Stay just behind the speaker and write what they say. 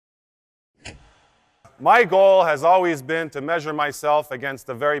My goal has always been to measure myself against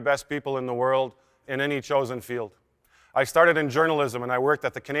the very best people in the world in any chosen field. I started in journalism and I worked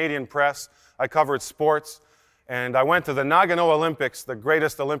at the Canadian Press. I covered sports and I went to the Nagano Olympics, the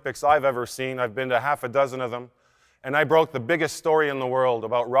greatest Olympics I've ever seen. I've been to half a dozen of them. And I broke the biggest story in the world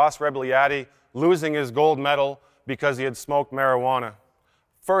about Ross Rebliati losing his gold medal because he had smoked marijuana.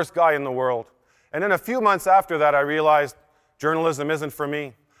 First guy in the world. And then a few months after that, I realized journalism isn't for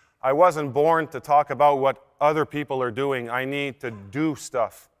me. I wasn't born to talk about what other people are doing. I need to do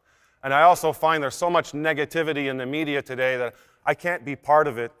stuff. And I also find there's so much negativity in the media today that I can't be part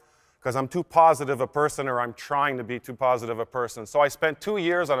of it because I'm too positive a person, or I'm trying to be too positive a person. So I spent 2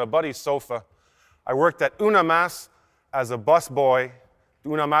 years on a buddy's sofa. I worked at Una Mas as a busboy.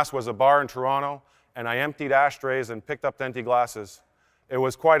 Una Mas was a bar in Toronto, and I emptied ashtrays and picked up empty glasses. It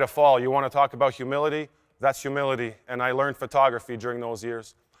was quite a fall. You want to talk about humility? That's humility. And I learned photography during those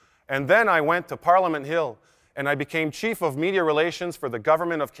years. And then I went to Parliament Hill, and I became Chief of Media Relations for the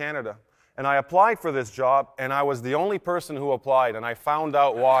Government of Canada. And I applied for this job, and I was the only person who applied, and I found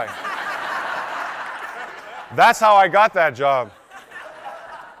out why. That's how I got that job.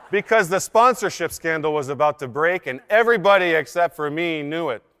 Because the sponsorship scandal was about to break, and everybody except for me knew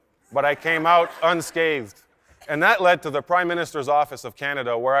it. But I came out unscathed. And that led to the Prime Minister's Office of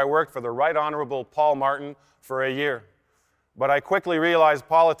Canada, where I worked for the Right Honourable Paul Martin for a year. But I quickly realized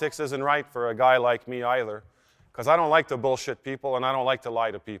politics isn't right for a guy like me either, because I don't like to bullshit people and I don't like to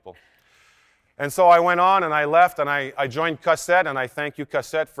lie to people. And so I went on and I left and I joined Cossette, and I thank you,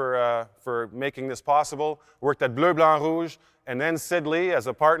 Cossette, for making this possible. Worked at Bleu, Blanc, Rouge, and then Sid Lee as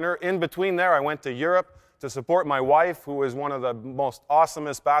a partner. In between there, I went to Europe to support my wife, who is one of the most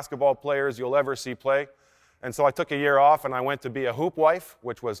awesomest basketball players you'll ever see play. And so I took a year off and I went to be a hoop wife,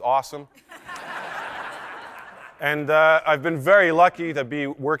 which was awesome. And I've been very lucky to be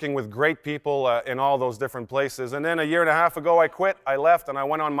working with great people in all those different places. And then a year and a half ago, I quit, I left, and I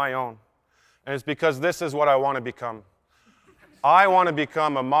went on my own. And it's because this is what I want to become. I want to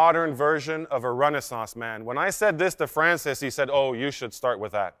become a modern version of a Renaissance man. When I said this to Francis, he said, "Oh, you should start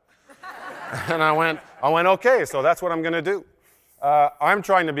with that." And I went, okay, so that's what I'm going to do. I'm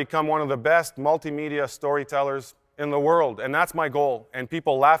trying to become one of the best multimedia storytellers in the world, and that's my goal. And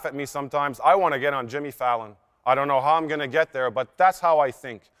people laugh at me sometimes. I want to get on Jimmy Fallon. I don't know how I'm going to get there, but that's how I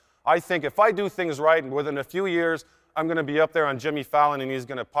think. I think if I do things right, and within a few years, I'm going to be up there on Jimmy Fallon, and he's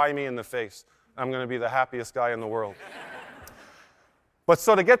going to pie me in the face. I'm going to be the happiest guy in the world. But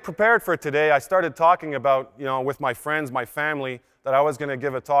so to get prepared for today, I started talking about, with my friends, my family, that I was going to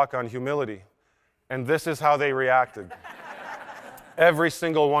give a talk on humility. And this is how they reacted. Every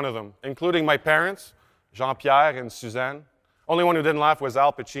single one of them, including my parents, Jean-Pierre and Suzanne. Only one who didn't laugh was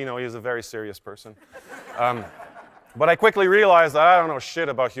Al Pacino. He is a very serious person. But I quickly realized that I don't know shit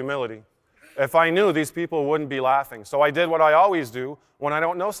about humility. If I knew, these people wouldn't be laughing. So I did what I always do when I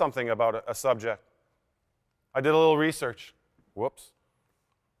don't know something about a subject. I did a little research. Whoops.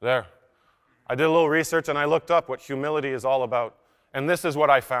 There. I did a little research and I looked up what humility is all about. And this is what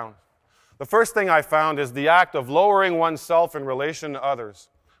I found. The first thing I found is the act of lowering oneself in relation to others.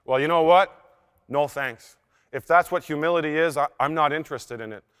 Well, you know what? No thanks. If that's what humility is, I'm not interested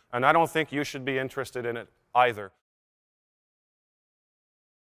in it. And I don't think you should be interested in it either.